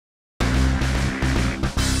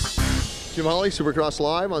Jim Holley, Supercross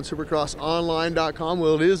Live on supercrossonline.com.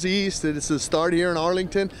 Well, it is East. It's the start here in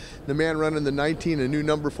Arlington. The man running the 19, a new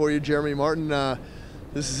number for you, Jeremy Martin.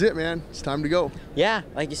 This is it, man. It's time to go. Yeah,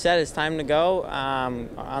 like you said, it's time to go.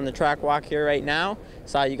 On the track walk here right now.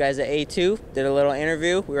 Saw you guys at A2, did a little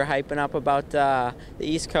interview. We were hyping up about the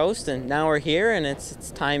East Coast, and now we're here, and it's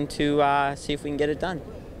time to see if we can get it done.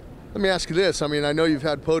 Let me ask you this. I mean, I know you've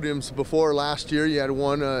had podiums before. Last year, you had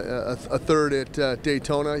won a third at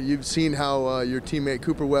Daytona. You've seen how your teammate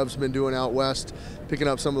Cooper Webb's been doing out west, picking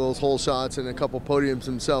up some of those hole shots and a couple podiums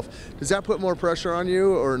himself. Does that put more pressure on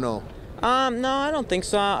you, or no? No, I don't think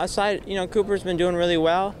so. Aside, Cooper's been doing really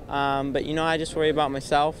well, but I just worry about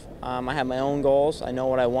myself. I have my own goals. I know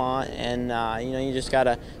what I want, and you just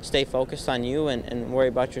gotta stay focused on you and worry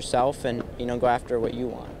about yourself, and go after what you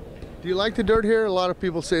want. Do you like the dirt here? A lot of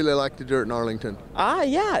people say they like the dirt in Arlington.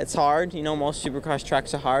 Yeah, it's hard. Most Supercross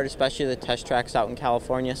tracks are hard, especially the test tracks out in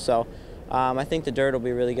California. So I think the dirt will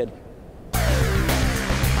be really good.